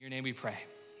In your name we pray,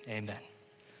 amen.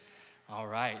 All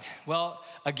right. Well,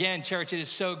 again, church, it is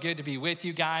so good to be with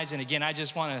you guys. And again, I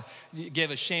just want to give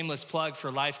a shameless plug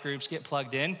for life groups. Get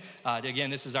plugged in.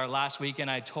 Again, this is our last weekend.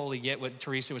 I totally get what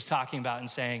Teresa was talking about and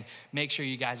saying, make sure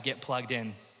you guys get plugged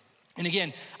in. And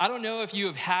again, I don't know if you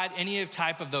have had any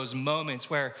type of those moments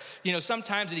where,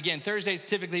 sometimes, and again, Thursday's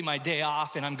typically my day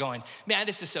off, and I'm going, man,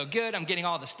 this is so good. I'm getting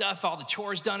all the stuff, all the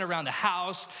chores done around the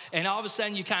house. And all of a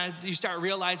sudden, you start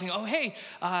realizing, oh, hey,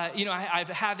 I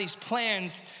have these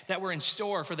plans that were in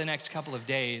store for the next couple of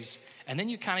days. And then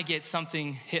you kind of get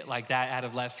something hit like that out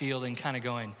of left field and kind of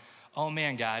going, oh,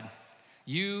 man, God,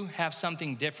 you have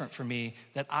something different for me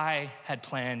that I had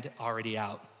planned already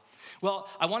out. Well,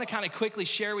 I want to kind of quickly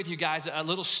share with you guys a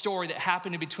little story that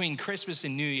happened in between Christmas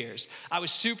and New Year's. I was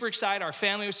super excited. Our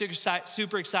family was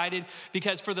super excited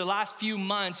because for the last few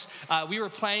months, we were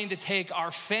planning to take our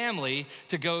family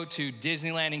to go to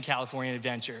Disneyland in California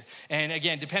Adventure. And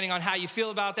again, depending on how you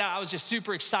feel about that, I was just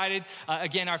super excited.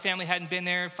 Again, our family hadn't been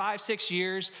there 5-6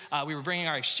 years. We were bringing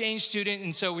our exchange student,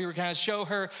 and so we were going to show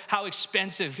her how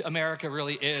expensive America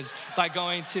really is by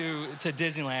going to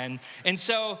Disneyland. And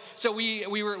so we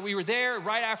were there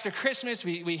right after Christmas.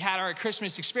 We had our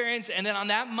Christmas experience. And then on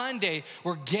that Monday,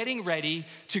 we're getting ready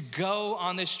to go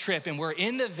on this trip. And we're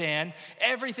in the van.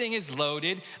 Everything is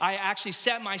loaded. I actually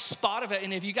set my Spotify.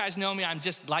 And if you guys know me, I'm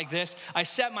just like this. I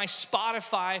set my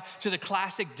Spotify to the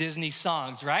classic Disney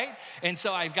songs, right? And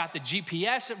so I've got the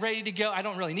GPS ready to go. I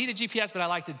don't really need a GPS, but I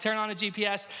like to turn on a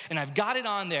GPS. And I've got it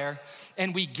on there.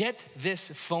 And we get this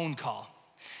phone call.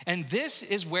 And this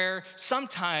is where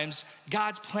sometimes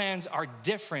God's plans are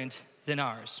different than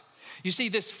ours. You see,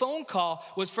 this phone call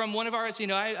was from one of ours.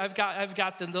 I've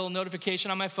got the little notification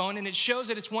on my phone, and it shows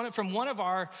that it's from one of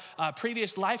our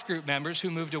previous life group members who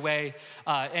moved away.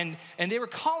 And they were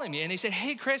calling me, and they said,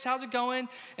 "Hey, Chris, how's it going?"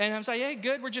 And I was like, "Hey,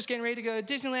 good. We're just getting ready to go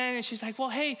to Disneyland." And she's like,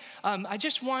 "Well, hey, I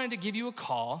just wanted to give you a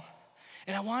call.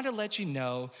 And I wanted to let you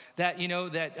know that,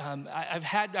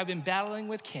 I've been battling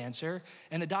with cancer,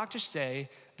 and the doctors say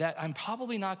that I'm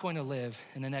probably not going to live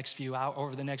in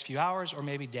over the next few hours or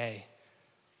maybe day."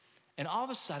 And all of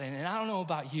a sudden, and I don't know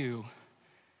about you,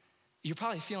 you're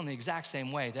probably feeling the exact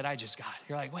same way that I just got.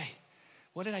 You're like, wait,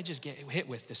 what did I just get hit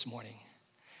with this morning?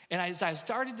 And as I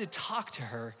started to talk to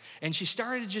her, and she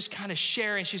started to just kind of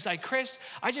share, and she's like, "Chris,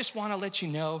 I just want to let you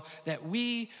know that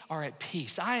we are at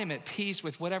peace. I am at peace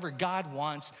with whatever God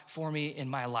wants for me in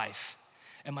my life."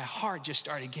 And my heart just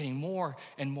started getting more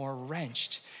and more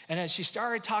wrenched. And as she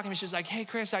started talking, she was like, "Hey,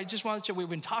 Chris, I just wanted to, we've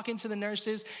been talking to the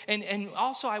nurses. And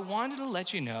also I wanted to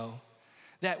let you know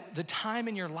that the time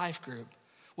in your life group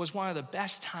was one of the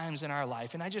best times in our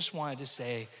life. And I just wanted to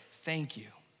say thank you."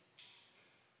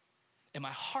 And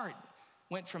my heart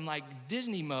went from like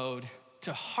Disney mode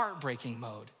to heartbreaking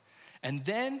mode. And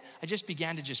then I just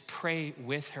began to just pray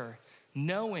with her,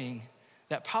 knowing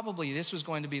that probably this was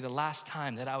going to be the last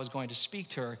time that I was going to speak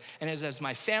to her. And as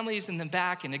my family is in the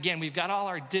back, and again, we've got all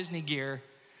our Disney gear,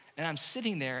 and I'm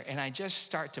sitting there and I just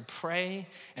start to pray.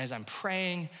 And as I'm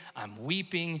praying, I'm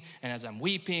weeping. And as I'm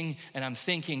weeping, and I'm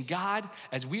thinking, God,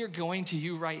 as we are going to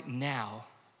you right now,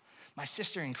 my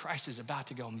sister in Christ is about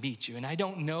to go meet you. And I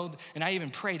don't know, and I even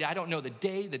prayed, I don't know the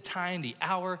day, the time, the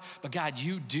hour, but God,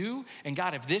 you do. And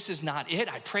God, if this is not it,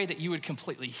 I pray that you would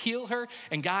completely heal her.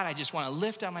 And God, I just want to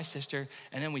lift up my sister.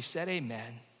 And then we said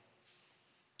amen.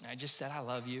 And I just said, "I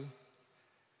love you."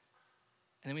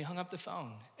 And then we hung up the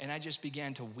phone, and I just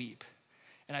began to weep.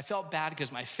 And I felt bad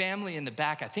because my family in the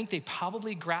back, I think they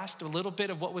probably grasped a little bit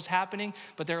of what was happening,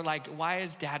 but they're like, "Why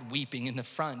is Dad weeping in the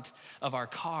front of our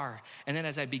car?" And then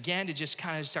as I began to just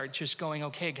kind of start just going,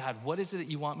 "Okay, God, what is it that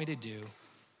you want me to do?"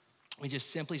 We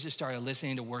just simply started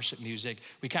listening to worship music.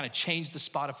 We kind of changed the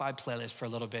Spotify playlist for a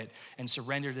little bit and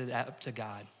surrendered it up to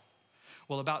God.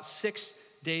 Well, about 6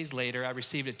 days later, I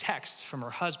received a text from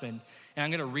her husband. And I'm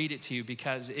going to read it to you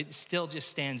because it still just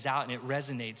stands out and it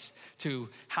resonates to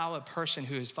how a person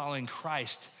who is following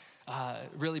Christ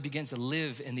really begins to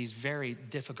live in these very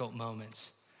difficult moments.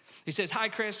 He says, "Hi,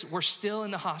 Chris, we're still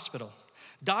in the hospital.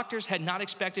 Doctors had not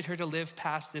expected her to live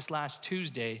past this last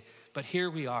Tuesday, but here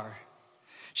we are.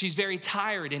 She's very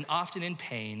tired and often in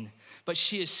pain, but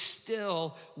she is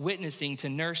still witnessing to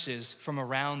nurses from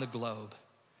around the globe.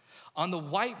 On the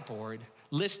whiteboard,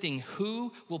 listing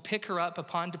who will pick her up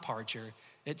upon departure,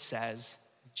 it says,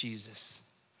 Jesus.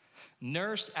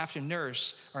 Nurse after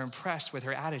nurse are impressed with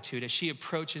her attitude as she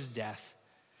approaches death.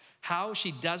 How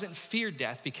she doesn't fear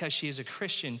death because she is a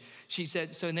Christian, she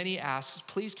said. So then he asks,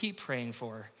 please keep praying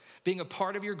for her. Being a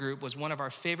part of your group was one of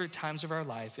our favorite times of our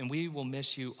life, and we will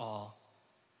miss you all.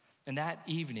 And that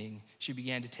evening, she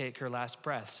began to take her last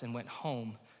breaths and went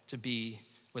home to be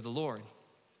with the Lord.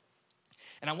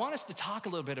 And I want us to talk a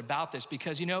little bit about this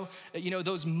because,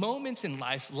 those moments in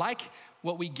life, like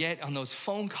what we get on those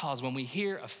phone calls when we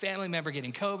hear a family member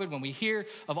getting COVID, when we hear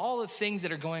of all the things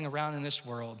that are going around in this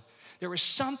world, there was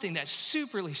something that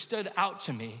superly stood out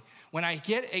to me when I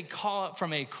get a call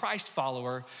from a Christ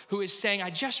follower who is saying,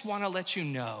 I just want to let you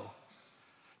know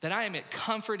that I am at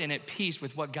comfort and at peace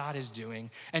with what God is doing.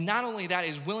 And not only that,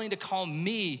 is willing to call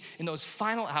me in those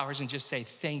final hours and just say,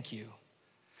 thank you.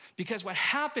 Because what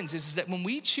happens is that when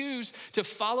we choose to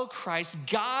follow Christ,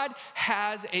 God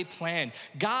has a plan.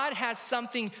 God has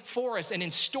something for us and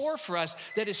in store for us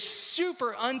that is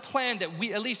super unplanned, that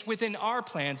we, at least within our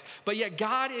plans, but yet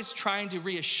God is trying to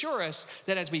reassure us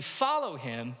that as we follow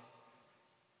him,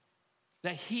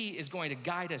 that he is going to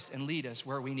guide us and lead us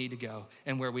where we need to go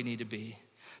and where we need to be.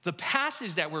 The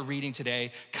passage that we're reading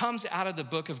today comes out of the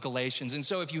book of Galatians. And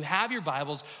so if you have your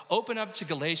Bibles, open up to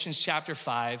Galatians chapter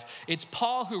 5. It's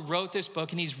Paul who wrote this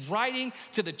book, and he's writing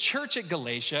to the church at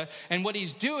Galatia. And what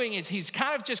he's doing is he's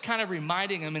kind of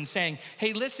reminding them and saying,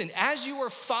 hey, listen, as you are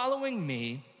following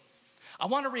me, I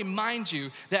want to remind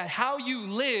you that how you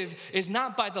live is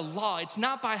not by the law. It's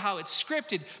not by how it's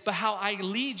scripted, but how I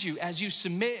lead you as you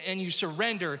submit and you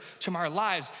surrender to our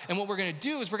lives. And what we're going to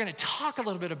do is we're going to talk a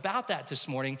little bit about that this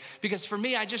morning, because for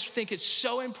me, I just think it's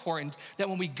so important that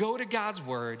when we go to God's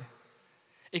word,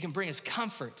 it can bring us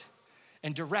comfort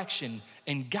and direction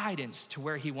and guidance to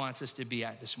where he wants us to be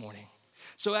at this morning.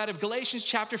 So out of Galatians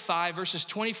chapter 5, verses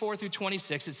 24 through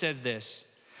 26, it says this: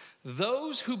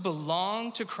 those who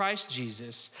belong to Christ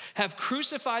Jesus have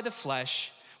crucified the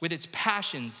flesh with its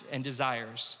passions and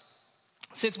desires.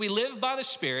 Since we live by the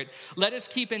Spirit, let us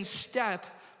keep in step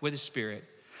with the Spirit.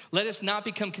 Let us not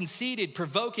become conceited,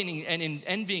 provoking and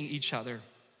envying each other.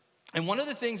 And one of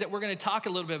the things that we're going to talk a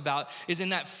little bit about is in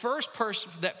that first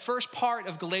part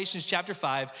of Galatians chapter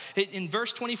 5, in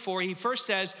verse 24, he first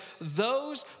says,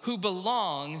 those who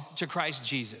belong to Christ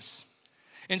Jesus.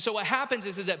 And so what happens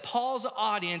is that Paul's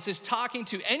audience is talking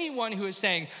to anyone who is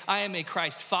saying, I am a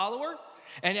Christ follower,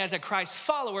 and as a Christ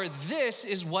follower, this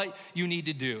is what you need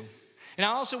to do. And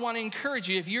I also want to encourage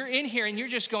you, if you're in here and you're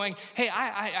just going, hey,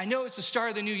 I know it's the start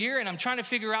of the new year, and I'm trying to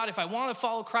figure out if I want to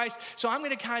follow Christ, so I'm going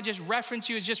to kind of just reference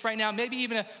you as just right now, maybe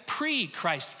even a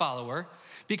pre-Christ follower.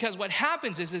 Because what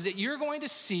happens is that you're going to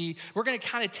see, we're going to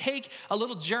kind of take a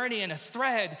little journey and a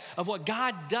thread of what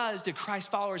God does to Christ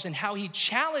followers and how he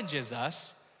challenges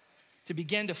us to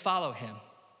begin to follow him.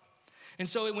 And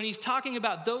so when he's talking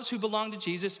about those who belong to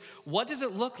Jesus, what does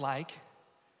it look like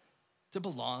to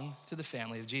belong to the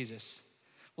family of Jesus?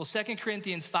 Well, 2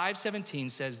 Corinthians 5:17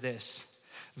 says this: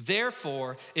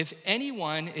 therefore, if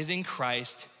anyone is in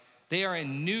Christ, the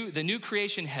new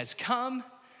creation has come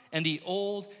and the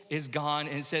old is gone.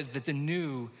 And it says that the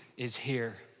new is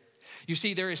here. You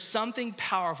see, there is something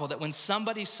powerful that when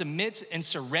somebody submits and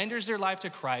surrenders their life to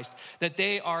Christ, that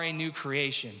they are a new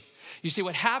creation. You see,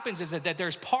 what happens is that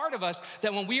there's part of us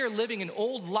that when we are living an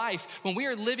old life, when we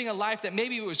are living a life that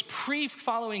maybe it was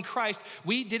pre-following Christ,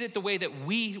 we did it the way that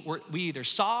we either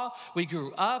saw, we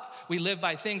grew up, we lived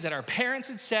by things that our parents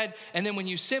had said, and then when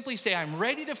you simply say, I'm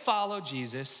ready to follow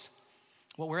Jesus,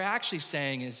 what we're actually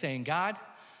saying is saying, God,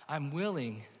 I'm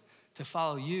willing to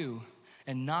follow you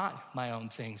and not my own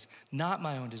things, not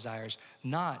my own desires,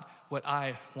 not what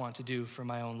I want to do for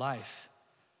my own life.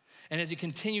 And as he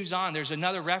continues on, there's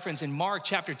another reference in Mark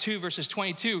chapter 2, verses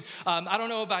 22. I don't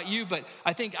know about you, but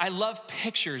I think I love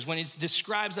pictures. When it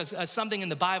describes something in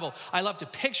the Bible, I love to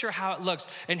picture how it looks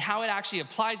and how it actually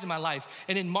applies to my life.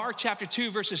 And in Mark chapter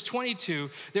 2, verses 22,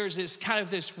 there's this kind of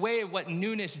this way of what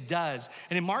newness does.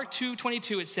 And in Mark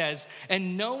 2:22, it says,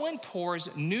 and no one pours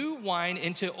new wine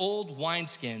into old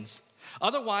wineskins.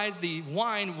 Otherwise, the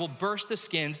wine will burst the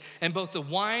skins, and both the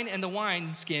wine and the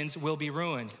wineskins will be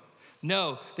ruined.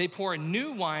 No, they pour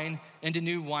new wine into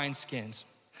new wineskins.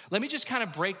 Let me just kind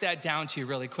of break that down to you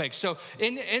really quick. So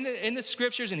in the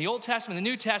scriptures, in the Old Testament, the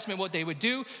New Testament, what they would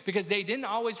do, because they didn't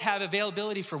always have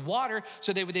availability for water,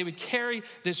 so they would carry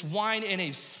this wine in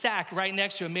a sack right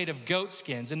next to it made of goat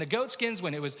skins. And the goat skins,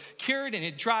 when it was cured and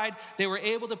it dried, they were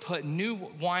able to put new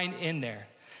wine in there.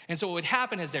 And so what would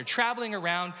happen is they're traveling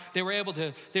around, they were able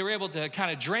to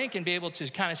kind of drink and be able to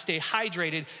kind of stay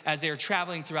hydrated as they were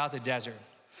traveling throughout the desert.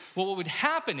 Well, what would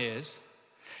happen is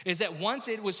that once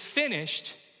it was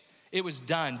finished, it was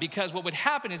done. Because what would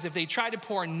happen is if they tried to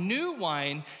pour new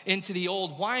wine into the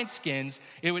old wineskins,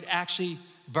 it would actually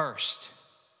burst.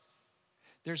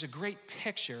 There's a great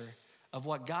picture of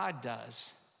what God does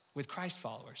with Christ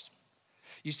followers.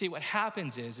 You see, what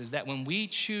happens is that when we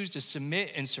choose to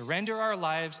submit and surrender our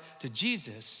lives to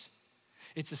Jesus,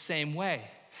 it's the same way.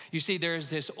 You see, there's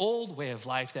this old way of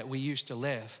life that we used to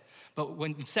live. But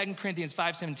when 2 Corinthians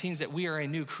 5:17 says that we are a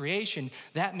new creation,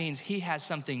 that means he has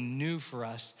something new for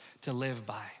us to live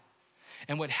by.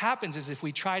 And what happens is if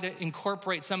we try to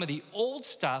incorporate some of the old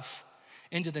stuff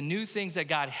into the new things that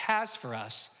God has for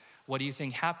us, what do you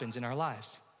think happens in our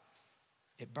lives?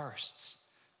 It bursts.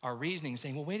 Our reasoning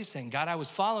saying, well, wait a second, God, I was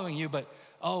following you, but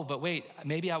wait,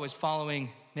 maybe I was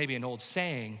following maybe an old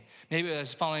saying. Maybe I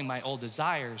was following my old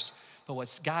desires. But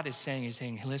what God is saying, he's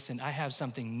saying, listen, I have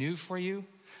something new for you.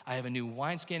 I have a new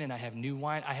wineskin and I have new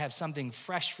wine. I have something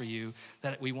fresh for you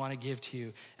that we want to give to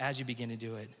you as you begin to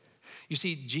do it. You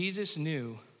see, Jesus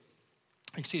knew,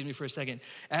 excuse me for a second,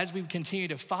 as we continue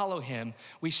to follow him,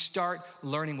 we start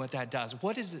learning what that does.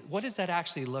 What does that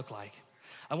actually look like?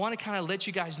 I want to kind of let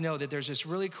you guys know that there's this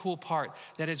really cool part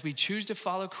that as we choose to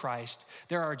follow Christ,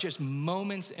 there are just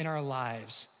moments in our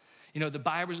lives. You know, the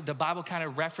Bible kind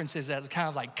of references that as kind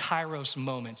of like Kairos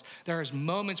moments. There's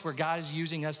moments where God is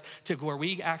using us to where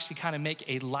we actually kind of make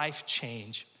a life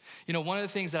change. You know, one of the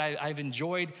things that I've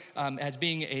enjoyed as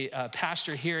being a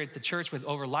pastor here at the church with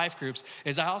over life groups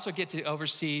is I also get to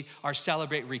oversee our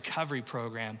Celebrate Recovery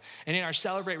program. And in our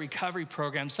Celebrate Recovery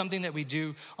program, something that we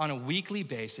do on a weekly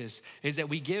basis is that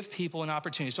we give people an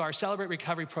opportunity. So our Celebrate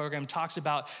Recovery program talks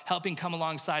about helping come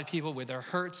alongside people with their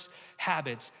hurts,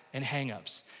 habits, and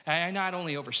hangups. And I not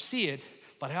only oversee it,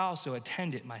 but I also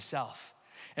attend it myself.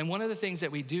 And one of the things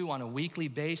that we do on a weekly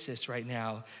basis right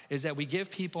now is that we give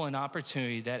people an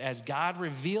opportunity that as God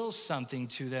reveals something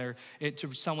to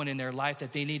someone in their life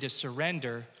that they need to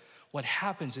surrender, what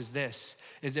happens is this,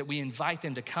 is that we invite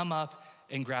them to come up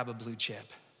and grab a blue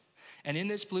chip. And in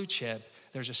this blue chip,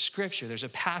 there's a scripture, there's a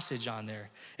passage on there.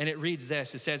 And it reads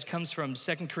this, it says, comes from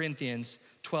 2 Corinthians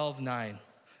 12:9.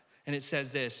 And it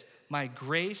says this, my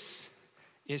grace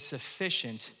is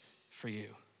sufficient for you.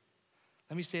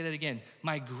 Let me say that again.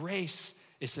 My grace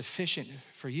is sufficient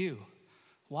for you.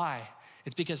 Why?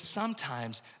 It's because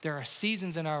sometimes there are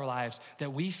seasons in our lives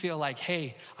that we feel like,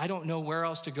 hey, I don't know where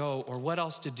else to go or what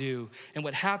else to do. And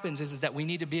what happens is that we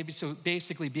need to be able to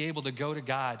basically be able to go to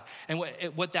God. And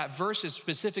what that verse is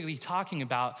specifically talking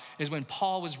about is when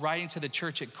Paul was writing to the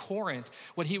church at Corinth,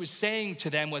 what he was saying to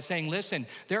them was saying, listen,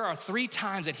 there are 3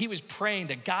 times that he was praying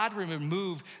that God would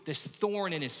remove this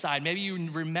thorn in his side. Maybe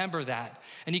you remember that.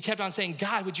 And he kept on saying,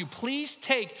 God, would you please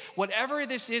take whatever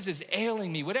this is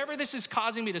ailing me, whatever this is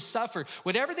causing me to suffer,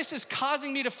 whatever this is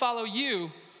causing me to follow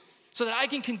you so that I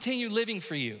can continue living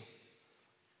for you.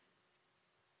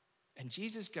 And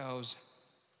Jesus goes,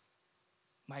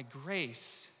 my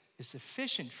grace is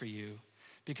sufficient for you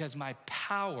because my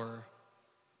power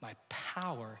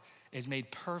is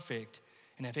made perfect.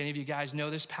 And if any of you guys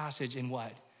know this passage, in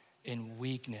what? In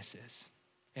weaknesses,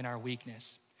 in our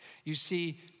weakness. You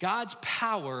see, God's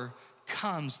power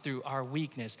comes through our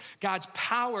weakness. God's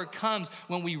power comes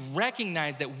when we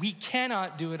recognize that we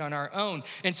cannot do it on our own.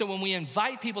 And so when we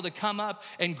invite people to come up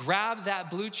and grab that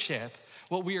blue chip,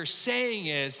 what we are saying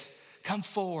is, come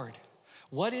forward.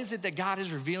 What is it that God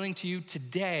is revealing to you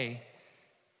today?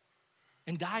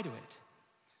 And die to it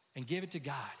and give it to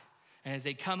God. And as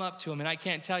they come up to him, and I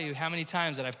can't tell you how many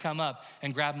times that I've come up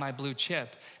and grabbed my blue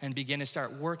chip and begin to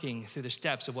start working through the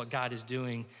steps of what God is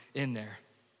doing in there.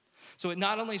 So it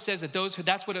not only says that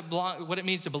that's what it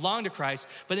means to belong to Christ,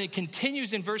 but it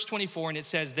continues in verse 24 and it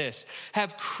says this,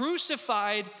 have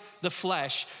crucified the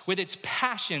flesh with its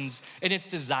passions and its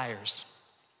desires.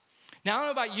 Now, I don't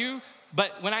know about you,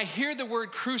 but when I hear the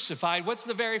word crucified, what's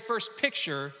the very first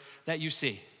picture that you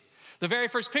see? The very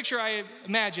first picture I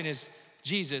imagine is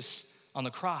Jesus on the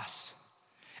cross.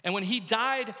 And when he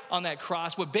died on that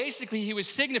cross, what basically he was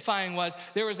signifying was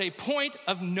there was a point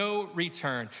of no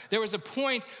return. There was a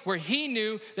point where he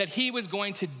knew that he was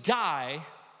going to die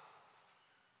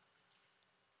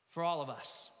for all of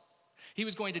us. He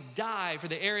was going to die for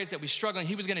the areas that we struggle in.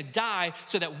 He was going to die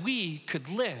so that we could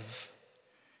live.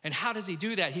 And how does he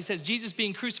do that? He says, Jesus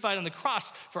being crucified on the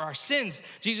cross for our sins.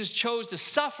 Jesus chose to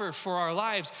suffer for our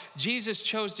lives. Jesus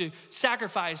chose to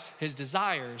sacrifice his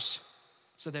desires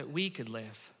so that we could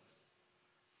live.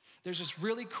 There's this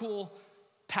really cool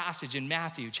passage in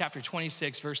Matthew chapter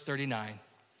 26, verse 39.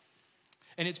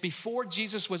 And it's before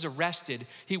Jesus was arrested.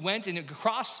 He went and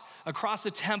across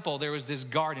the temple, there was this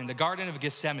garden, the Garden of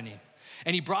Gethsemane.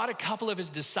 And he brought a couple of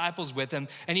his disciples with him,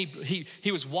 and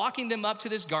he was walking them up to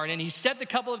this garden, and he set the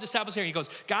couple of disciples here. He goes,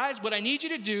 guys, what I need you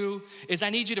to do is I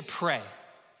need you to pray.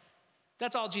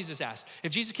 That's all Jesus asked.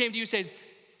 If Jesus came to you and says,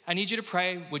 I need you to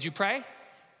pray, would you pray?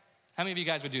 How many of you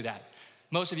guys would do that?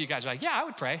 Most of you guys are like, yeah, I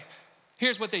would pray.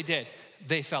 Here's what they did.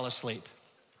 They fell asleep.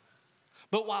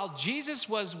 But while Jesus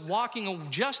was walking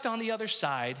just on the other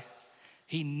side,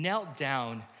 he knelt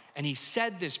down and he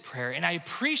said this prayer. And I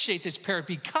appreciate this prayer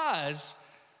because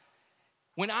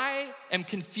when I am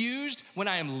confused, when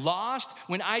I am lost,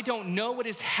 when I don't know what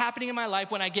is happening in my life,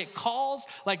 when I get calls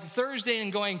like Thursday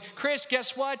and going, Chris,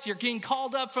 guess what? You're getting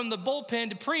called up from the bullpen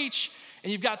to preach,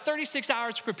 and you've got 36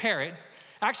 hours to prepare it.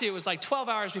 Actually, it was like 12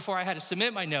 hours before I had to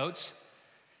submit my notes.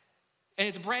 And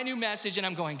it's a brand new message, and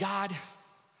I'm going, God,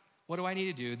 what do I need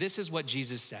to do? This is what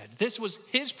Jesus said. This was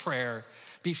his prayer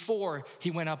before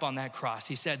he went up on that cross.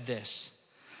 He said this,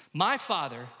 my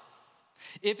Father,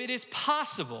 if it is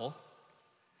possible,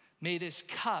 may this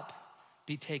cup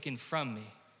be taken from me,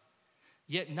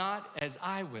 yet not as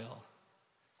I will,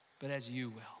 but as you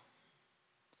will.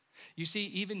 You see,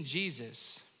 even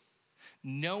Jesus,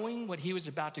 knowing what he was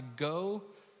about to go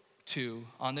to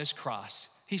on this cross,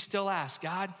 he still asked,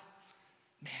 God,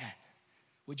 man,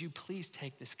 would you please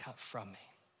take this cup from me?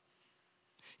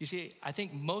 You see, I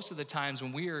think most of the times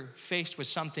when we are faced with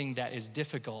something that is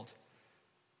difficult,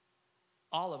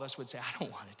 all of us would say, I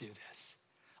don't want to do this.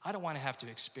 I don't want to have to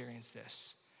experience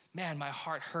this. Man, my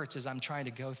heart hurts as I'm trying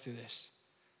to go through this.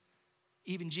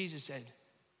 Even Jesus said,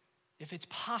 if it's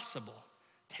possible,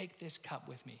 take this cup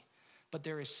with me. But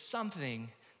there is something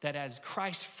that as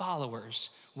Christ followers,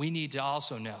 we need to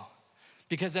also know.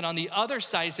 Because then on the other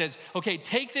side, he says, okay,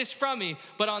 take this from me.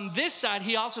 But on this side,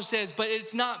 he also says, but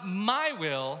it's not my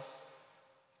will,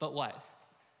 but what?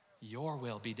 Your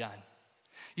will be done.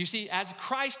 You see, as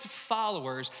Christ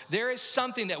followers, there is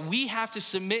something that we have to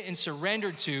submit and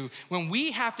surrender to when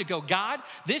we have to go, God,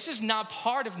 this is not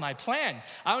part of my plan.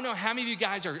 I don't know how many of you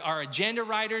guys are agenda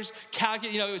writers,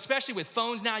 especially with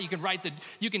phones now, you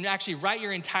can actually write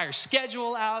your entire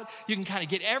schedule out. You can kind of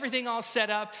get everything all set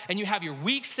up, and you have your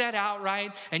week set out,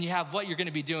 right? And you have what you're going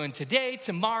to be doing today,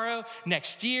 tomorrow,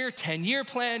 next year, 10-year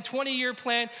plan, 20-year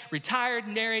plan, retired,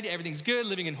 married, everything's good,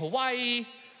 living in Hawaii.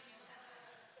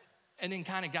 And then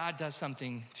kind of God does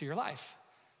something to your life,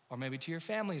 or maybe to your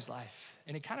family's life,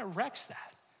 and it kind of wrecks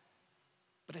that.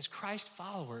 But as Christ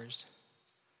followers,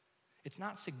 it's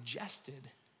not suggested.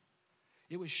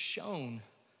 It was shown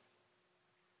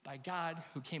by God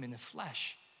who came in the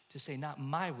flesh to say, not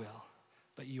my will,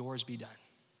 but yours be done.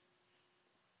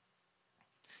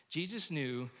 Jesus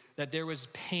knew that there was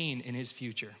pain in his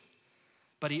future,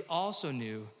 but he also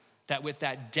knew that with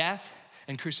that death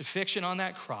and crucifixion on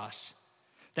that cross,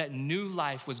 that new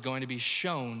life was going to be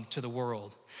shown to the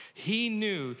world. He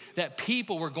knew that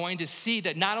people were going to see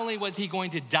that not only was he going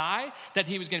to die, that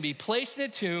he was going to be placed in a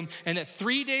tomb, and that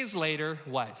 3 days later,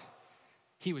 what?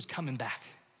 He was coming back.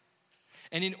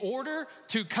 And in order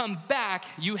to come back,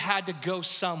 you had to go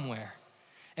somewhere.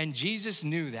 And Jesus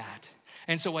knew that.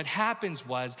 And so what happens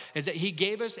is that he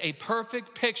gave us a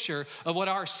perfect picture of what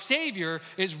our Savior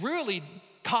is really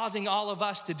causing all of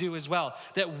us to do as well.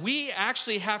 That we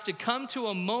actually have to come to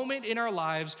a moment in our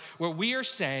lives where we are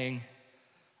saying,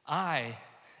 I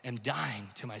am dying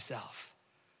to myself.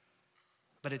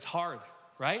 But it's hard,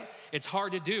 right? It's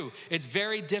hard to do. It's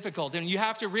very difficult. And you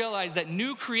have to realize that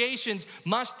new creations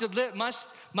must develop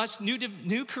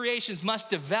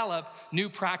new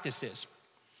practices.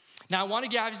 Now, I want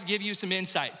to give you some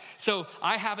insight. So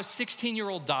I have a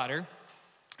 16-year-old daughter,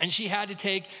 and she had to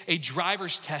take a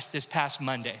driver's test this past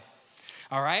Monday.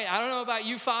 All right, I don't know about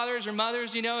you fathers or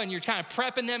mothers, and you're kind of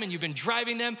prepping them and you've been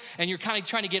driving them and you're kind of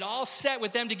trying to get all set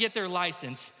with them to get their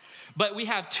license. But we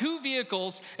have two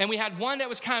vehicles, and we had one that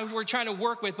was we're trying to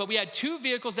work with, but we had two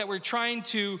vehicles that we're trying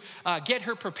to get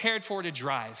her prepared for to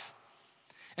drive.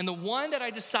 And the one that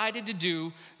I decided to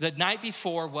do the night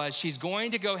before was she's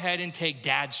going to go ahead and take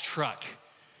Dad's truck.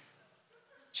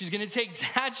 She's going to take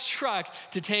Dad's truck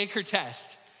to take her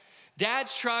test.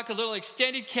 Dad's truck, a little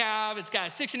extended cab. It's got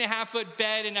a 6.5-foot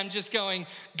bed, and I'm just going,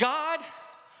 God,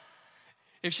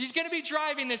 if she's going to be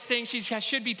driving this thing, she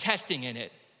should be testing in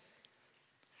it.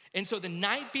 And so the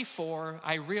night before,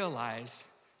 I realized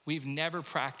we've never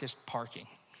practiced parking.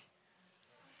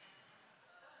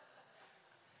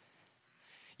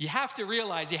 You have to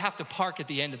realize you have to park at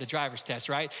the end of the driver's test,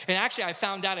 right? And actually, I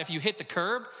found out if you hit the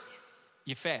curb,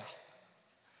 you fail.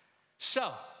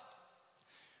 So,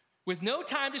 with no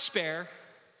time to spare,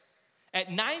 at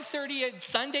 9:30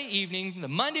 Sunday evening, the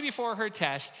Monday before her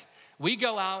test, we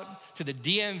go out to the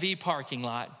DMV parking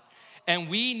lot, and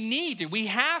we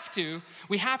have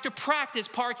to practice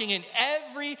parking in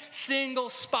every single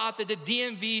spot that the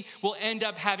DMV will end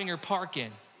up having her park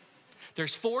in.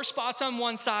 There's 4 spots on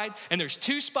one side, and there's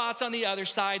 2 spots on the other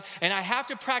side, and I have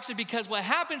to practice it because what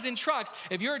happens in trucks,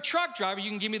 if you're a truck driver, you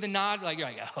can give me the nod, like,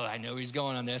 oh, I know he's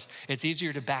going on this. It's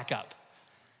easier to back up.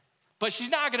 But she's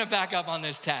not gonna back up on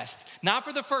this test. Not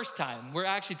for the first time.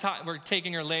 We're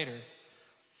taking her later.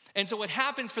 And so what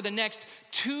happens for the next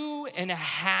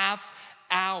 2.5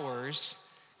 hours,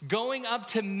 going up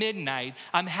to midnight,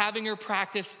 I'm having her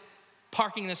practice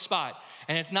parking the spot.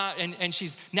 And it's not, and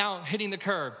she's now hitting the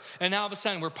curb. And now all of a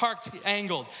sudden we're parked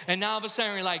angled. And now all of a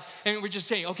sudden we're like, and we're just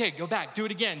saying, okay, go back, do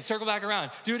it again, circle back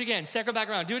around, do it again, circle back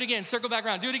around, do it again, circle back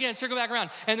around, do it again, circle back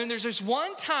around. And then there's this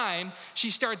one time she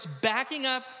starts backing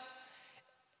up,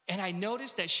 and I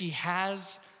noticed that she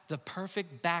has the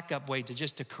perfect backup way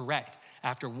to correct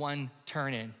after one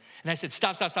turn in. And I said,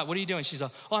 stop, what are you doing? She's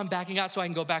like, oh, I'm backing out so I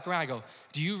can go back around. I go,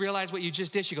 do you realize what you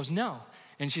just did? She goes, no.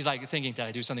 And she's like thinking, did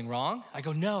I do something wrong? I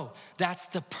go, no, that's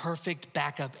the perfect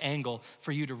backup angle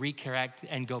for you to recorrect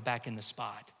and go back in the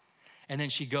spot. And then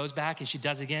she goes back and she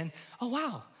does again. Oh,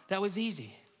 wow, that was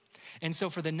easy. And so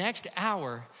for the next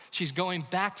hour, she's going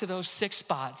back to those 6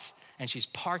 spots and she's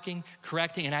parking,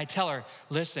 correcting. And I tell her,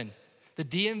 listen, the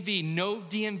DMV, no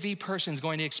DMV person is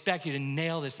going to expect you to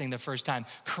nail this thing the first time.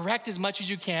 Correct as much as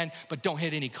you can, but don't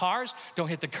hit any cars, don't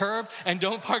hit the curb, and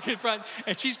don't park in front.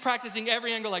 And she's practicing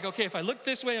every angle like, okay, if I look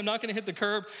this way, I'm not gonna hit the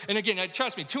curb. And again,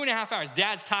 trust me, 2.5 hours.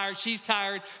 Dad's tired, she's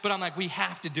tired, but I'm like, we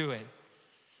have to do it.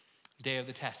 Day of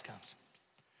the test comes.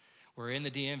 We're in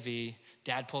the DMV.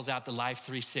 Dad pulls out the Life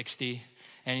 360.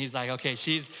 And he's like, okay,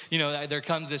 there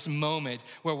comes this moment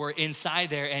where we're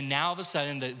inside there, and now all of a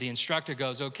sudden the instructor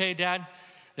goes, okay, Dad,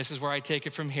 this is where I take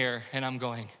it from here. And I'm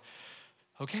going,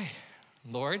 okay,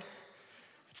 Lord,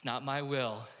 it's not my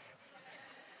will,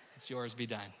 it's yours be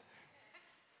done.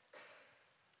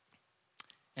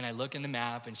 And I look in the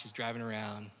map, and she's driving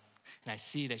around, and I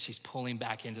see that she's pulling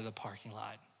back into the parking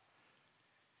lot.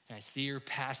 And I see her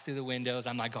pass through the windows.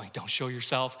 I'm like going, don't show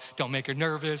yourself. Don't make her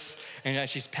nervous. And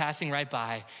she's passing right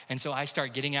by. And so I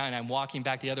start getting out and I'm walking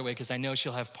back the other way because I know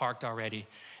she'll have parked already.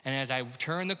 And as I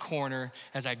turn the corner,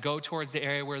 as I go towards the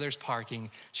area where there's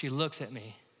parking, she looks at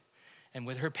me. And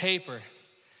with her paper,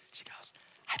 she goes,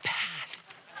 I passed.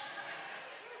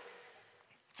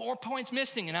 4 points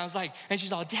missing. And I was like, and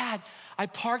she's all, Dad, I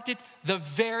parked it the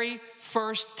very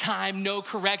first time, no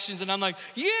corrections. And I'm like,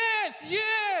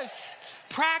 yes.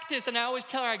 Practice. And I always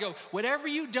tell her, I go, whatever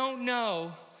you don't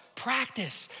know,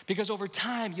 practice, because over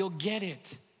time you'll get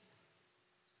it.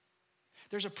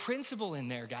 There's a principle in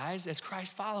there, guys, as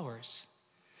Christ followers.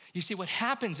 You see, what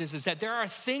happens is that there are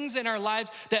things in our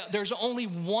lives that there's only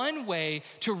one way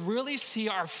to really see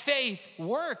our faith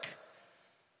work,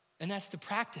 and that's to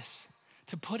practice,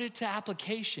 to put it to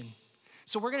application.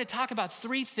 So we're going to talk about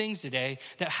 3 things today,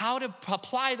 that how to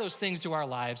apply those things to our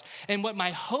lives. And what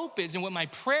my hope is and what my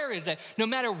prayer is that no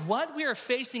matter what we are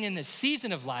facing in this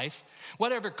season of life,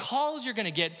 whatever calls you're going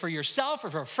to get for yourself or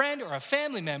for a friend or a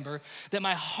family member, that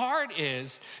my heart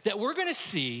is that we're going to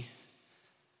see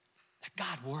that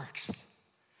God works.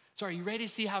 So are you ready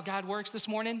to see how God works this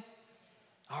morning?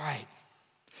 All right.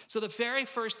 So the very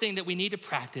first thing that we need to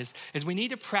practice is we need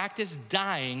to practice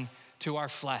dying to our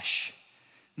flesh.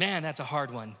 Man, that's a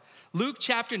hard one. Luke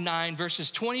chapter 9,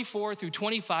 verses 24 through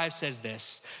 25 says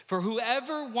this, for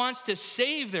whoever wants to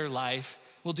save their life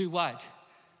will do what?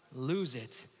 Lose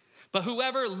it. But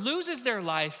whoever loses their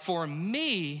life for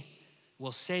me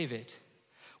will save it.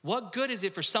 What good is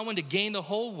it for someone to gain the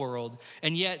whole world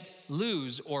and yet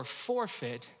lose or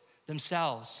forfeit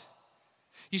themselves?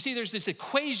 You see, there's this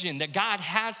equation that God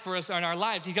has for us in our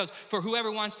lives. He goes, for whoever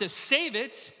wants to save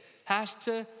it has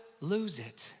to lose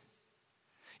it.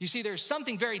 You see, there's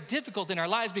something very difficult in our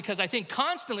lives because I think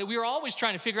constantly we are always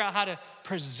trying to figure out how to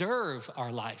preserve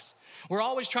our lives. We're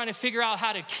always trying to figure out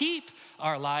how to keep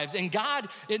our lives. And God,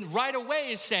 right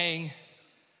away, is saying,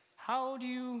 how do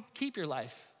you keep your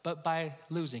life? But by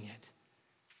losing it.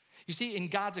 You see, in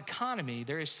God's economy,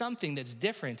 there is something that's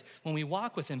different when we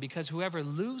walk with him, because whoever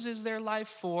loses their life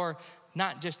for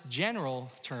not just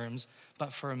general terms,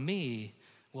 but for me,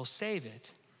 will save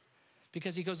it.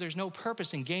 Because he goes, there's no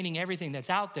purpose in gaining everything that's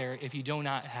out there if you do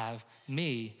not have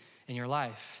me in your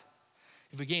life.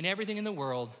 If we gain everything in the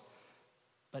world,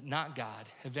 but not God,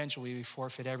 eventually we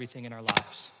forfeit everything in our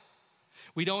lives.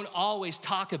 We don't always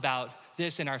talk about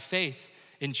this in our faith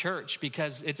in church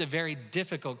because it's a very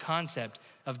difficult concept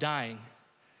of dying.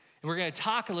 And we're going to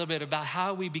talk a little bit about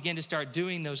how we begin to start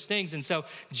doing those things. And so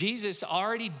Jesus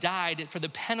already died for the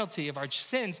penalty of our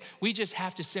sins. We just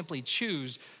have to simply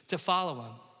choose to follow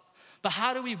him. But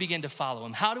how do we begin to follow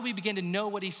him? How do we begin to know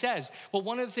what he says? Well,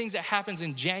 one of the things that happens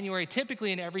in January,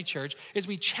 typically in every church, is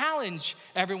we challenge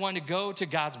everyone to go to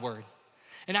God's word.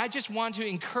 And I just want to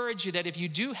encourage you that if you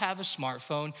do have a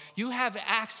smartphone, you have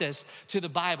access to the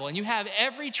Bible, and you have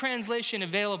every translation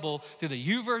available through the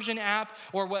YouVersion app,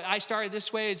 or what I started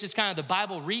this way is just kind of the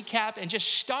Bible recap, and just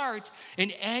start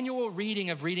an annual reading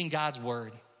of reading God's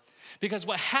word. Because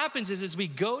what happens is as we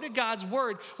go to God's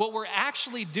word, what we're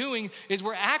actually doing is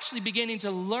we're actually beginning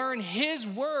to learn his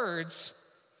words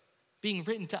being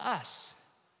written to us.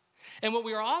 And what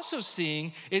we are also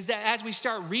seeing is that as we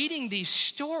start reading these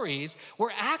stories,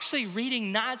 we're actually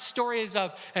reading not stories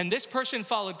of, and this person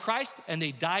followed Christ and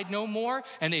they died no more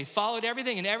and they followed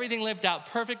everything and everything lived out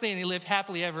perfectly and they lived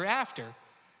happily ever after.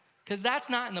 Because that's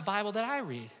not in the Bible that I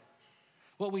read.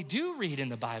 What we do read in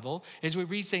the Bible is we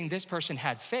read saying this person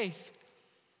had faith,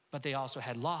 but they also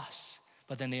had loss,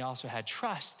 but then they also had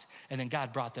trust, and then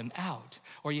God brought them out.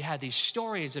 Or you had these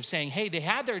stories of saying, hey, they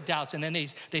had their doubts and then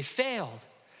they failed,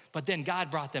 but then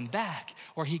God brought them back,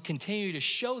 or he continued to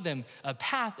show them a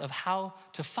path of how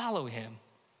to follow him.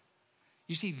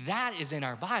 You see, that is in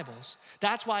our Bibles.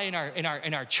 That's why in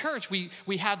our church, we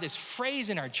have this phrase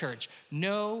in our church,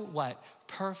 no what?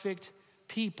 Perfect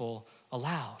people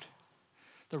allowed.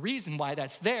 The reason why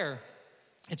that's there,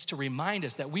 it's to remind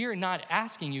us that we are not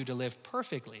asking you to live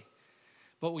perfectly.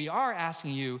 What we are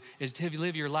asking you is to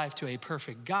live your life to a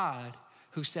perfect God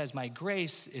who says, my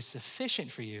grace is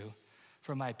sufficient for you,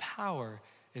 for my power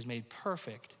is made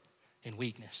perfect in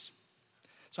weakness.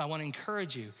 So I want to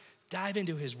encourage you, dive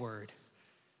into his word.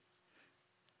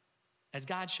 As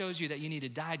God shows you that you need to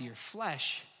die to your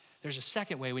flesh, there's a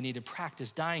second way we need to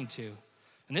practice dying to.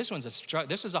 And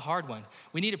this is a hard one.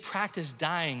 We need to practice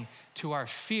dying to our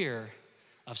fear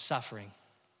of suffering.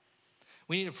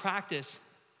 We need to practice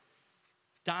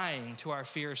dying to our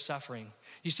fear of suffering.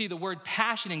 You see, the word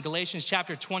passion in Galatians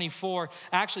chapter 24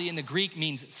 actually in the Greek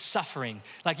means suffering.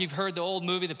 Like you've heard the old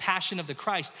movie, The Passion of the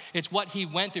Christ. It's what he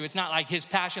went through. It's not like his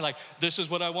passion, like, this is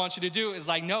what I want you to do. It's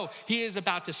like, no, he is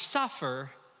about to suffer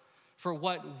for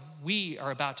what we are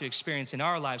about to experience in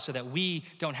our lives so that we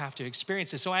don't have to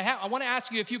experience it. So I want to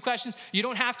ask you a few questions. You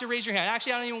don't have to raise your hand.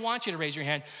 Actually, I don't even want you to raise your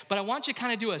hand, but I want you to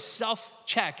kind of do a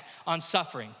self-check on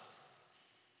suffering.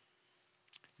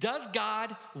 Does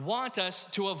God want us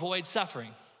to avoid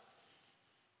suffering?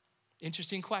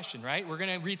 Interesting question, right? We're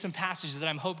going to read some passages that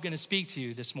I'm hoping going to speak to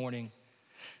you this morning.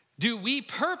 Do we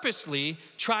purposely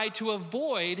try to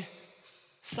avoid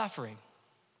suffering?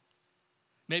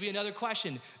 Maybe another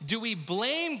question. Do we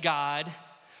blame God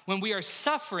when we are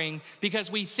suffering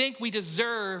because we think we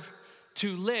deserve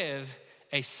to live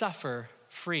a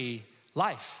suffer-free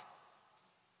life?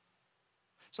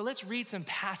 So let's read some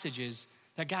passages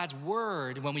that God's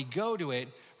word, when we go to it,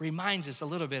 reminds us a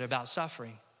little bit about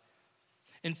suffering.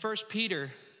 In 1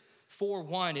 Peter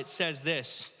 4:1, it says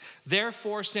this,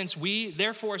 Therefore, since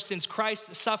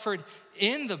Christ suffered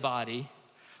in the body,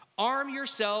 arm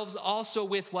yourselves also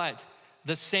with what?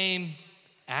 The same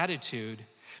attitude,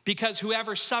 because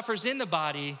whoever suffers in the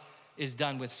body is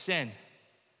done with sin.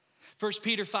 1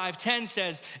 Peter 5:10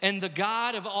 says, And the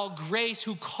God of all grace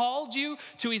who called you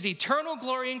to his eternal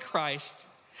glory in Christ,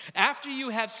 after you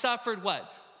have suffered what?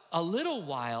 A little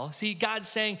while. See, God's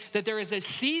saying that there is a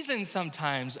season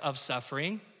sometimes of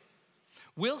suffering.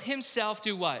 Will himself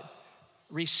do what?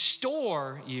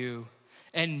 Restore you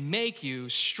and make you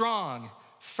strong,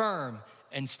 firm,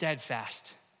 and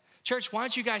steadfast. Church, why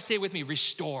don't you guys say with me,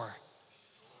 restore.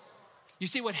 You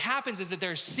see, what happens is that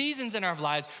there are seasons in our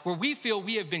lives where we feel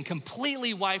we have been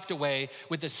completely wiped away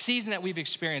with the season that we've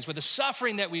experienced, with the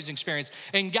suffering that we've experienced.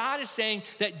 And God is saying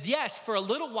that, yes, for a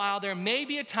little while, there may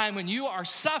be a time when you are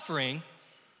suffering,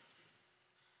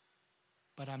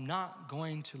 but I'm not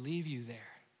going to leave you there.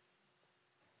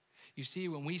 You see,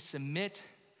 when we submit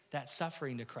that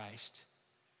suffering to Christ,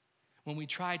 when we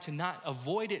try to not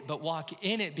avoid it, but walk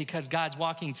in it because God's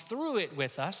walking through it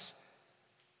with us,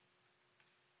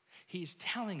 he's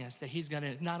telling us that he's going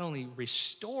to not only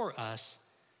restore us,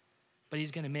 but he's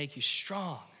going to make you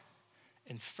strong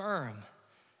and firm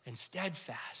and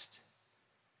steadfast.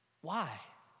 Why?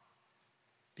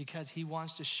 Because he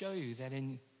wants to show you that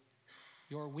in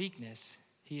your weakness,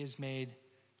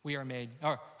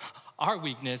 our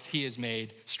weakness, he is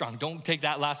made strong. Don't take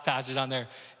that last passage on there.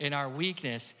 In our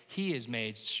weakness, he is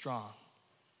made strong.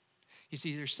 You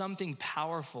see, there's something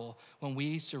powerful when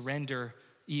we surrender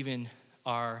even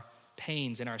our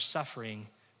pains and our suffering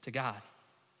to God.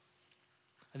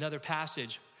 Another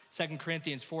passage, 2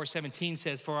 Corinthians 4:17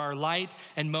 says, For our light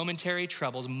and momentary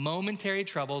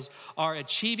troubles are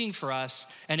achieving for us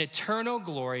an eternal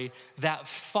glory that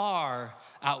far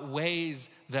outweighs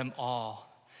them all.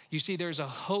 You see, there's a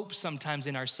hope sometimes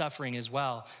in our suffering as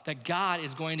well, that God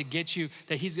is going to get you,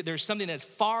 that there's something that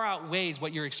far outweighs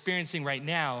what you're experiencing right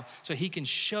now, so he can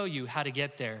show you how to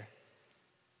get there.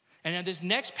 And now this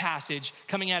next passage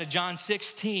coming out of John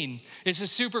 16 is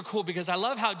just super cool because I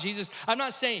love how Jesus,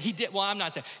 he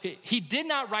did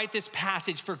not write this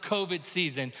passage for COVID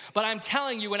season, but I'm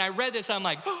telling you, when I read this, I'm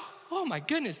like, oh, oh my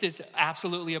goodness, this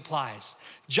absolutely applies.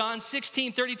 John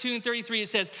 16, 32 and 33, it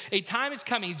says, a time is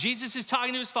coming. Jesus is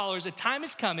talking to his followers. A time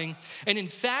is coming, and in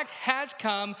fact has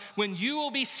come, when you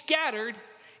will be scattered,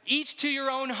 each to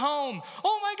your own home.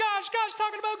 Oh my gosh, God's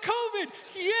talking about COVID.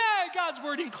 Yeah, God's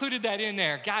word included that in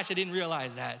there. Gosh, I didn't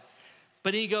realize that.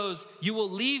 But he goes, you will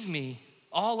leave me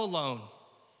all alone.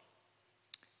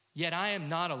 Yet I am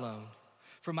not alone,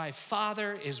 for my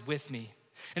Father is with me.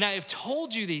 And I have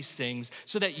told you these things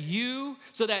so that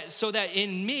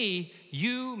in me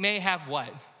you may have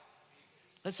what?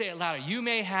 Let's say it louder. You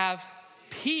may have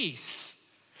peace.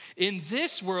 In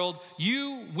this world,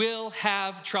 you will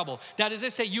have trouble. Now, does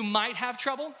it say you might have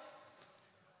trouble?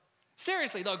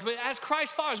 Seriously, though, but as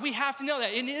Christ followers, we have to know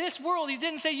that. In this world, he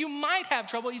didn't say you might have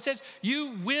trouble. He says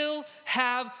you will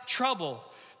have trouble.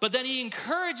 But then he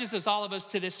encourages us, all of us,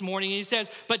 to this morning. He says,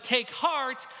 but take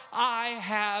heart, I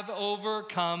have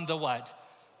overcome the what?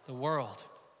 The world.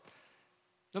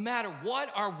 No matter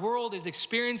what our world is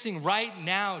experiencing right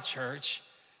now, church,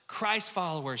 Christ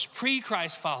followers,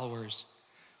 pre-Christ followers,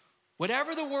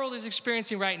 whatever the world is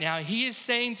experiencing right now, he is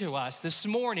saying to us this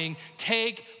morning,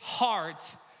 take heart,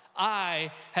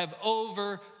 I have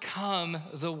overcome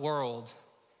the world.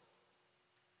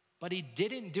 But he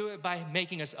didn't do it by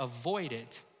making us avoid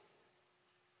it,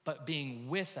 but being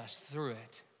with us through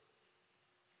it.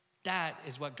 That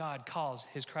is what God calls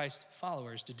his Christ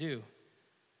followers to do.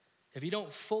 If you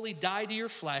don't fully die to your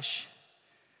flesh,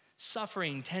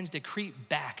 suffering tends to creep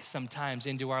back sometimes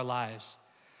into our lives.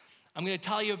 I'm going to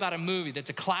tell you about a movie that's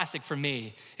a classic for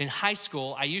me. In high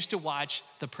school, I used to watch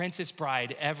The Princess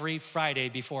Bride every Friday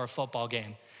before a football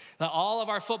game. Now, all of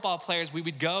our football players,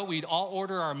 we'd all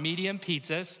order our medium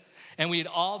pizzas, and we'd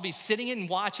all be sitting and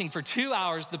watching for 2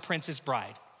 hours The Princess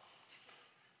Bride.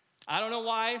 I don't know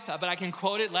why, but I can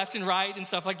quote it left and right and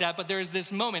stuff like that, but there's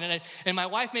this moment, and my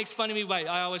wife makes fun of me, but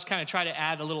I always kind of try to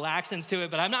add a little accents to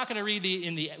it, but I'm not going to read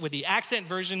with the accent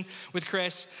version with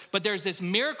Chris, but there's this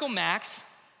Miracle Max.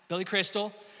 Billy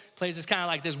Crystal plays this kind of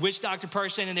like this witch doctor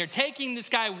person, and they're taking this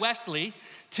guy Wesley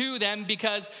to them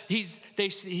because they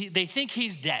think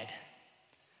he's dead.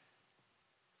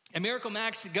 And Miracle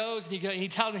Max goes and he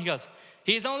tells him,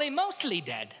 he's only mostly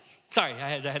dead. Sorry,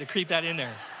 I had to creep that in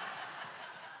there.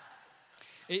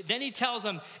 Then he tells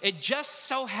him, it just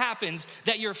so happens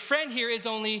that your friend here is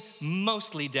only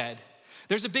mostly dead.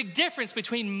 There's a big difference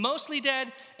between mostly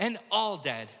dead and all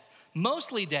dead.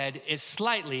 Mostly dead is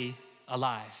slightly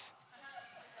alive.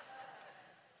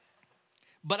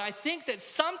 But I think that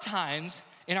sometimes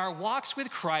in our walks with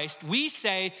Christ, we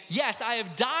say, yes, I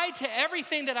have died to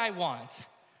everything that I want.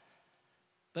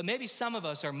 But maybe some of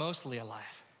us are mostly alive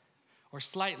or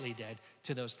slightly dead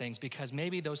to those things because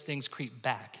maybe those things creep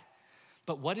back.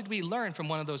 But what did we learn from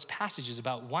one of those passages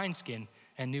about wineskin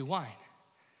and new wine?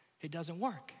 It doesn't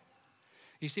work.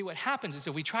 You see, what happens is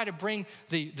that we try to bring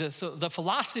the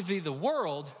philosophy of the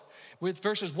world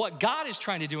versus what God is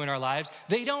trying to do in our lives,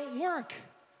 they don't work.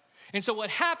 And so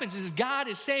what happens is God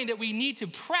is saying that we need to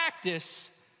practice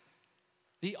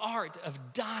the art of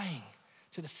dying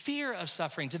to the fear of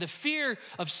suffering, to the fear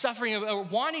of suffering or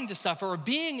wanting to suffer or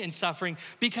being in suffering,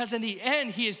 because in the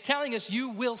end, he is telling us, you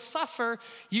will suffer,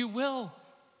 you will,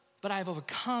 but I have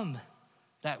overcome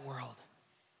that world.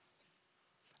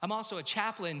 I'm also a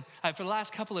chaplain. For the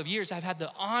last couple of years, I've had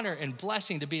the honor and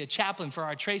blessing to be a chaplain for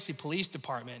our Tracy Police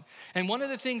Department. And one of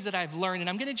the things that I've learned, and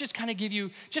I'm gonna just kind of give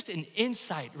you just an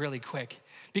insight really quick,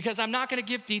 because I'm not gonna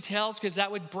give details because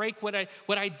that would break what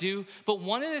I do. But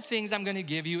one of the things I'm gonna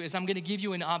give you is I'm gonna give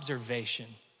you an observation.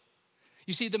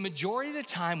 You see, the majority of the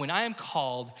time when I am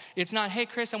called, it's not, hey,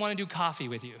 Chris, I wanna do coffee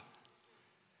with you.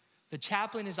 The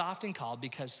chaplain is often called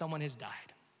because someone has died.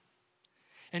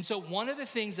 And so one of the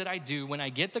things that I do when I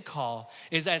get the call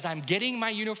is as I'm getting my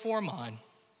uniform on,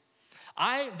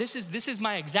 this is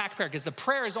my exact prayer, because the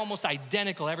prayer is almost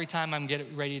identical every time I'm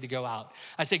getting ready to go out.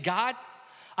 I say, God,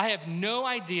 I have no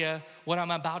idea what I'm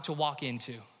about to walk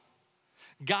into.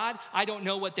 God, I don't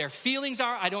know what their feelings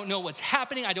are. I don't know what's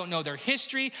happening. I don't know their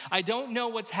history. I don't know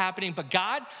what's happening. But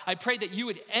God, I pray that you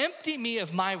would empty me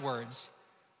of my words,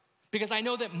 because I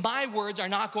know that my words are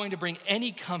not going to bring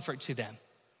any comfort to them.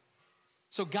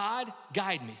 So God,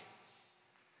 guide me.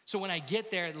 So when I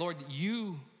get there, Lord,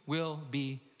 you will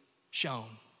be shown.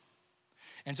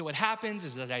 And so what happens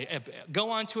is as I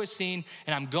go onto a scene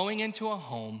and I'm going into a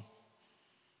home,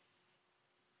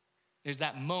 there's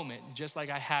that moment, just like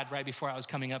I had right before I was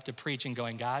coming up to preach and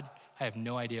going, God, I have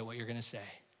no idea what you're gonna say.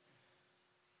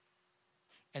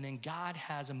 And then God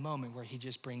has a moment where he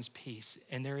just brings peace.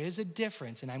 And there is a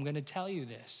difference, and I'm gonna tell you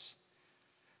this.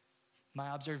 My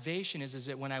observation is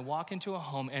that when I walk into a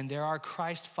home and there are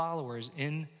Christ followers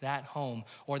in that home,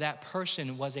 or that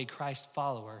person was a Christ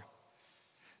follower,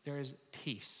 there is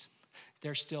peace.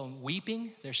 They're still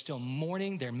weeping, they're still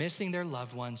mourning, they're missing their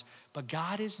loved ones, but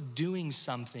God is doing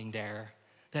something there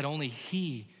that only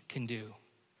He can do.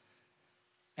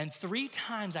 And 3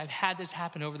 times I've had this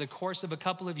happen over the course of a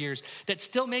couple of years that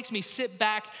still makes me sit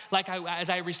back as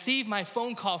I receive my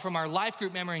phone call from our life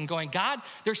group member and going, God,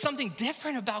 there's something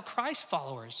different about Christ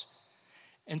followers.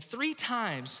 And 3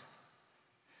 times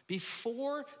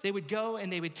before they would go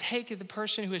and they would take the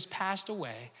person who has passed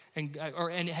away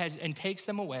and takes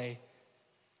them away,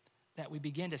 that we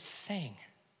begin to sing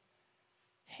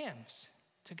hymns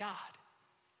to God.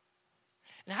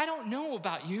 And I don't know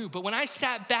about you, but when I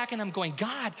sat back and I'm going,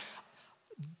 God,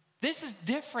 this is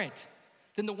different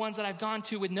than the ones that I've gone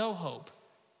to with no hope.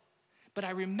 But I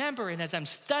remember, and as I'm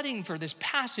studying for this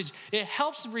passage, it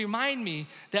helps remind me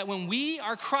that when we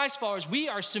are Christ followers, we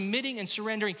are submitting and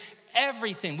surrendering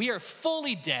everything. We are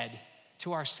fully dead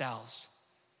to ourselves.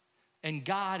 And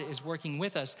God is working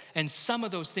with us. And some of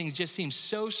those things just seem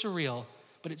so surreal,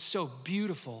 but it's so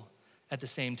beautiful at the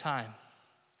same time.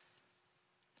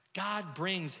 God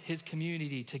brings His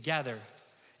community together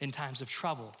in times of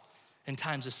trouble, in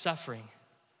times of suffering.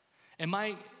 And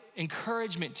my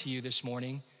encouragement to you this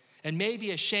morning, and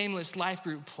maybe a shameless life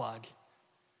group plug,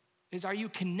 is are you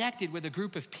connected with a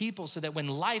group of people so that when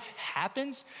life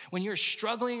happens, when you're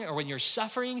struggling or when you're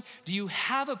suffering, do you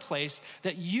have a place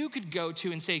that you could go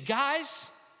to and say, guys,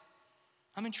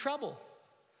 I'm in trouble.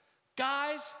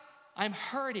 Guys, I'm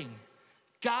hurting.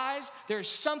 Guys, there's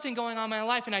something going on in my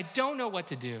life and I don't know what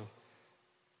to do.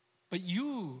 But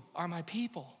you are my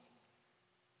people.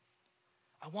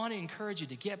 I want to encourage you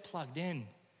to get plugged in.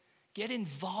 Get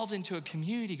involved into a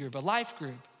community group, a life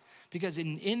group. Because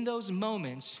in those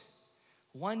moments,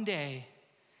 one day,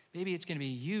 maybe it's going to be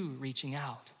you reaching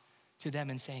out to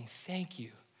them and saying, thank you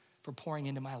for pouring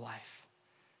into my life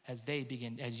as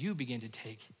you begin to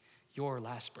take your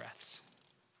last breaths.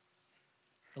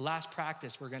 The last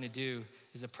practice we're going to do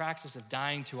is a practice of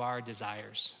dying to our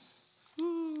desires.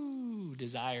 Ooh,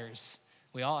 desires.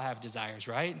 We all have desires,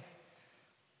 right?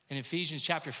 In Ephesians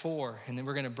chapter 4, and then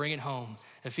we're going to bring it home.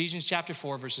 Ephesians chapter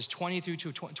 4, verses 22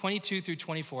 through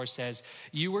 24 says,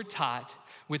 you were taught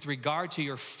with regard to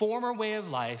your former way of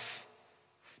life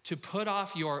to put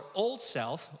off your old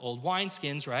self, old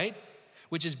wineskins, right?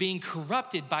 Which is being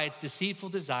corrupted by its deceitful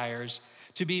desires,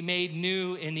 to be made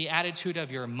new in the attitude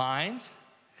of your minds,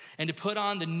 and to put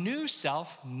on the new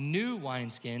self, new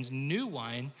wineskins, new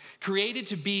wine, created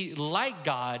to be like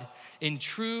God in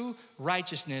true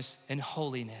righteousness and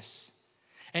holiness.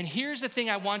 And here's the thing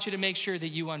I want you to make sure that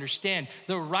you understand.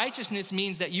 The righteousness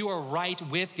means that you are right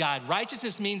with God.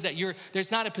 Righteousness means that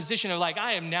there's not a position of like,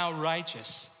 I am now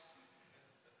righteous.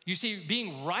 You see,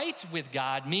 being right with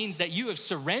God means that you have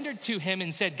surrendered to Him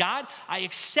and said, God, I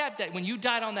accept that when you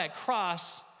died on that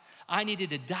cross, I needed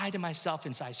to die to myself,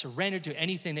 and so I surrendered to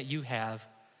anything that you have,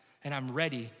 and I'm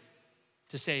ready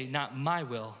to say, not my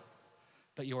will,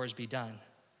 but yours be done.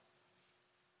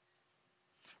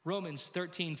 Romans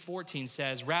 13:14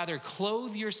 says, rather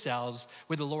clothe yourselves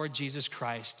with the Lord Jesus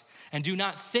Christ, and do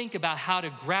not think about how to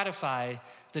gratify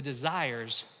the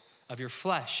desires of your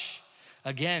flesh.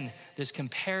 Again, this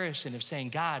comparison of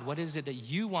saying, God, what is it that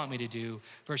you want me to do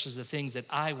versus the things that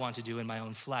I want to do in my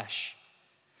own flesh?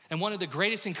 And one of the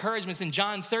greatest encouragements in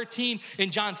John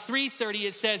 3:30,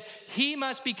 it says, he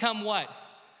must become what?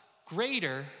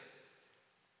 Greater,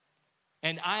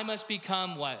 and I must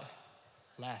become what?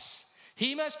 Less.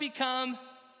 He must become,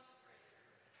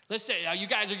 let's say, you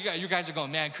guys are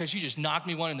going, man, Chris, you just knocked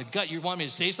me one in the gut. You want me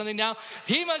to say something now?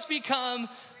 He must become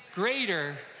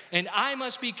greater, and I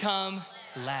must become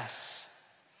less.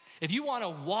 If you want to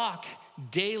walk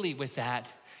daily with that,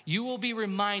 you will be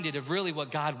reminded of really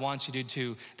what God wants you to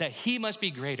do, that He must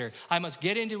be greater. I must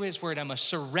get into His word. I must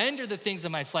surrender the things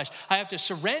of my flesh. I have to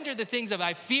surrender the things of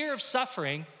my fear of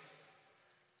suffering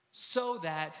so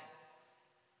that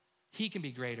He can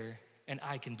be greater and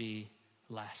I can be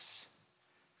less.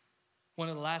 One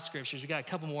of the last scriptures, we got a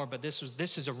couple more, but this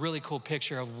is a really cool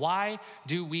picture of why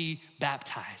do we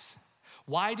baptize?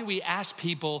 Why do we ask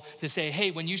people to say,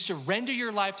 hey, when you surrender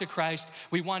your life to Christ,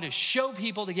 we want to show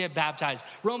people to get baptized?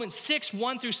 Romans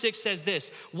 6:1-6 says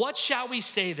this, what shall we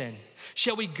say then?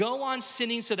 Shall we go on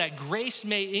sinning so that grace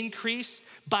may increase?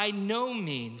 By no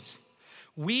means.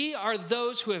 We are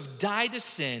those who have died to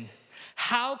sin.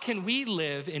 How can we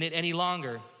live in it any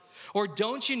longer? Or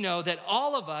don't you know that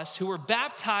all of us who were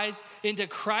baptized into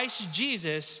Christ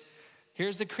Jesus,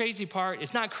 here's the crazy part.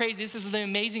 It's not crazy. This is the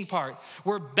amazing part.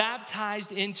 We're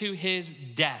baptized into His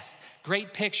death.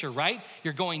 Great picture, right?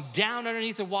 You're going down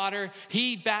underneath the water.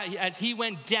 As he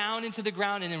went down into the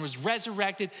ground and then was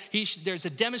resurrected, there's a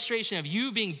demonstration of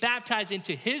you being baptized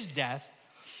into his death.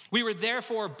 We were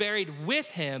therefore buried with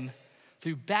him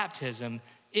through baptism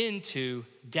into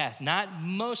death. Not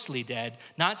mostly dead,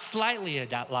 not slightly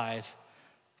alive,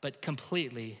 but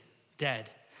completely dead.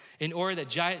 In order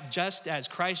that just as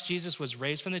Christ Jesus was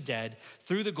raised from the dead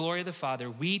through the glory of the Father,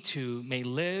 we too may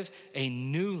live a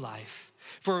new life.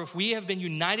 For if we have been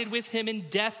united with him in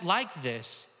death like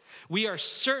this, we are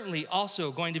certainly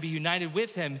also going to be united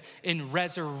with him in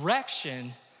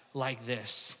resurrection like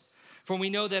this. For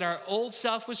we know that our old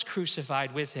self was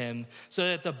crucified with him so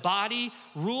that the body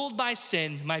ruled by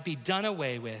sin might be done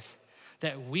away with,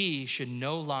 that we should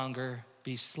no longer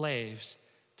be slaves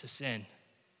to sin.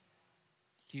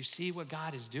 Do you see what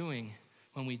God is doing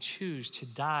when we choose to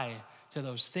die to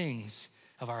those things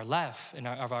of our lives and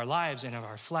of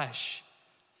our flesh?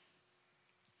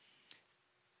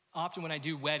 Often when I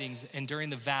do weddings and during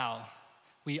the vow,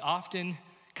 we often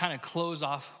kind of close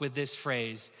off with this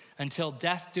phrase, until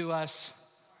death do us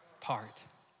part.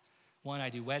 One, I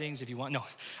do weddings if you want, no.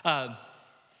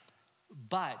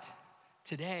 But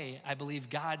today, I believe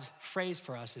God's phrase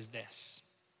for us is this,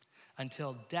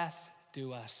 until death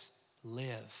do us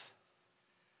live.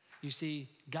 You see,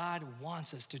 God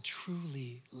wants us to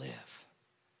truly live,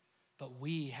 but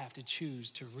we have to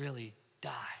choose to really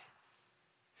die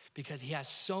because he has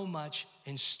so much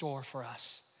in store for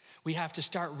us. We have to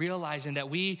start realizing that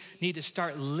we need to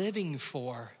start living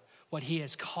for what he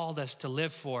has called us to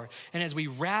live for. And as we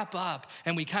wrap up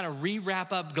and we kind of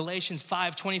re-wrap up Galatians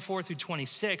 5:24 through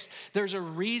 26, there's a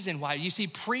reason why. You see,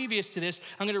 previous to this,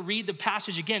 I'm going to read the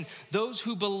passage again. Those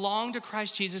who belong to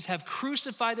Christ Jesus have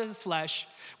crucified the flesh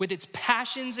with its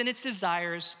passions and its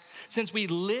desires. Since we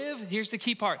live, here's the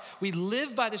key part, we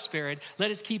live by the Spirit,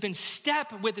 let us keep in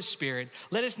step with the Spirit.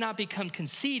 Let us not become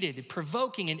conceited,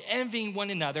 provoking, and envying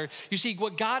one another. You see,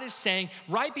 what God is saying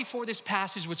right before this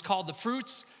passage was called the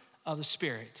fruits of the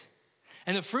Spirit.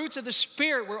 And the fruits of the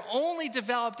Spirit were only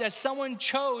developed as someone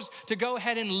chose to go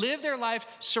ahead and live their life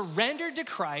surrendered to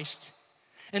Christ.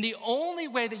 And the only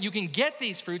way that you can get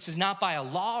these fruits is not by a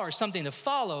law or something to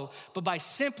follow, but by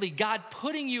simply God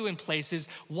putting you in places,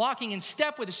 walking in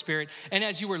step with the Spirit. And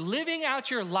as you were living out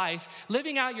your life,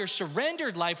 living out your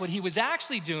surrendered life, what he was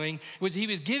actually doing was he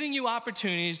was giving you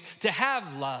opportunities to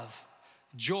have love,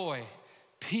 joy,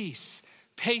 peace,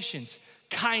 patience,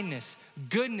 kindness,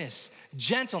 goodness,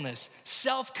 gentleness,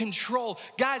 self-control.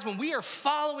 Guys, when we are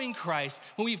following Christ,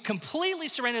 when we've completely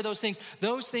surrendered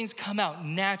those things come out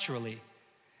naturally.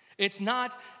 It's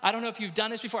not, I don't know if you've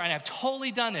done this before, and I've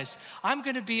totally done this. I'm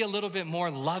gonna be a little bit more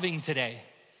loving today.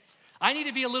 I need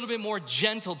to be a little bit more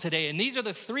gentle today. And these are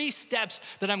the 3 steps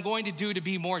that I'm going to do to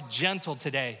be more gentle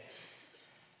today.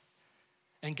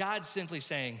 And God's simply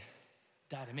saying,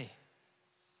 die to me.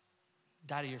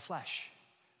 Die to your flesh.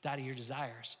 Die to your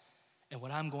desires. And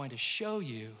what I'm going to show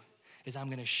you is I'm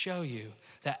going to show you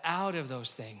that out of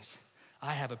those things,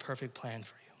 I have a perfect plan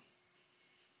for you.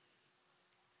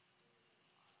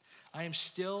 I don't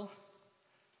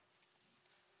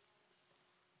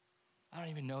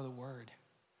even know the word.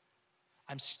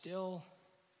 I'm still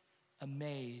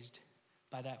amazed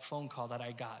by that phone call that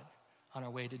I got on our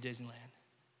way to Disneyland.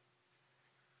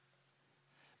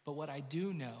 But what I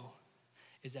do know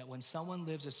is that when someone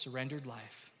lives a surrendered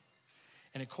life,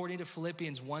 and according to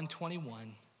Philippians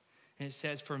 1:21, and it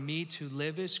says, for me to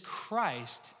live is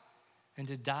Christ, and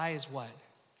to die is what?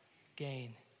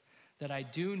 Gain. That I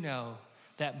do know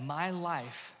that my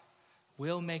life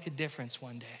will make a difference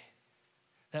one day.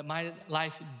 That my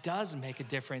life does make a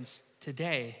difference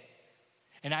today.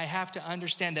 And I have to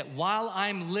understand that while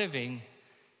I'm living,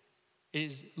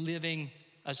 is living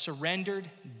a surrendered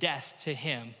death to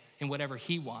him in whatever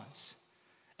he wants.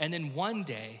 And then one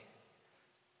day,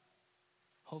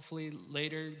 hopefully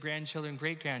later grandchildren,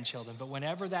 great-grandchildren, but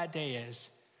whenever that day is,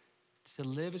 to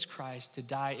live is Christ, to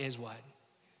die is what?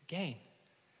 Gain.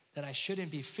 That I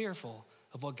shouldn't be fearful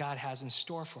of what God has in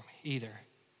store for me either.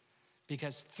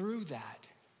 Because through that,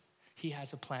 he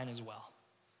has a plan as well.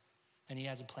 And he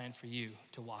has a plan for you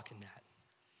to walk in that.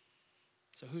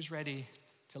 So who's ready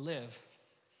to live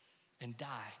and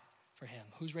die for him?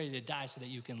 Who's ready to die so that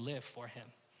you can live for him?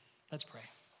 Let's pray.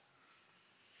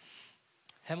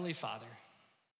 Heavenly Father,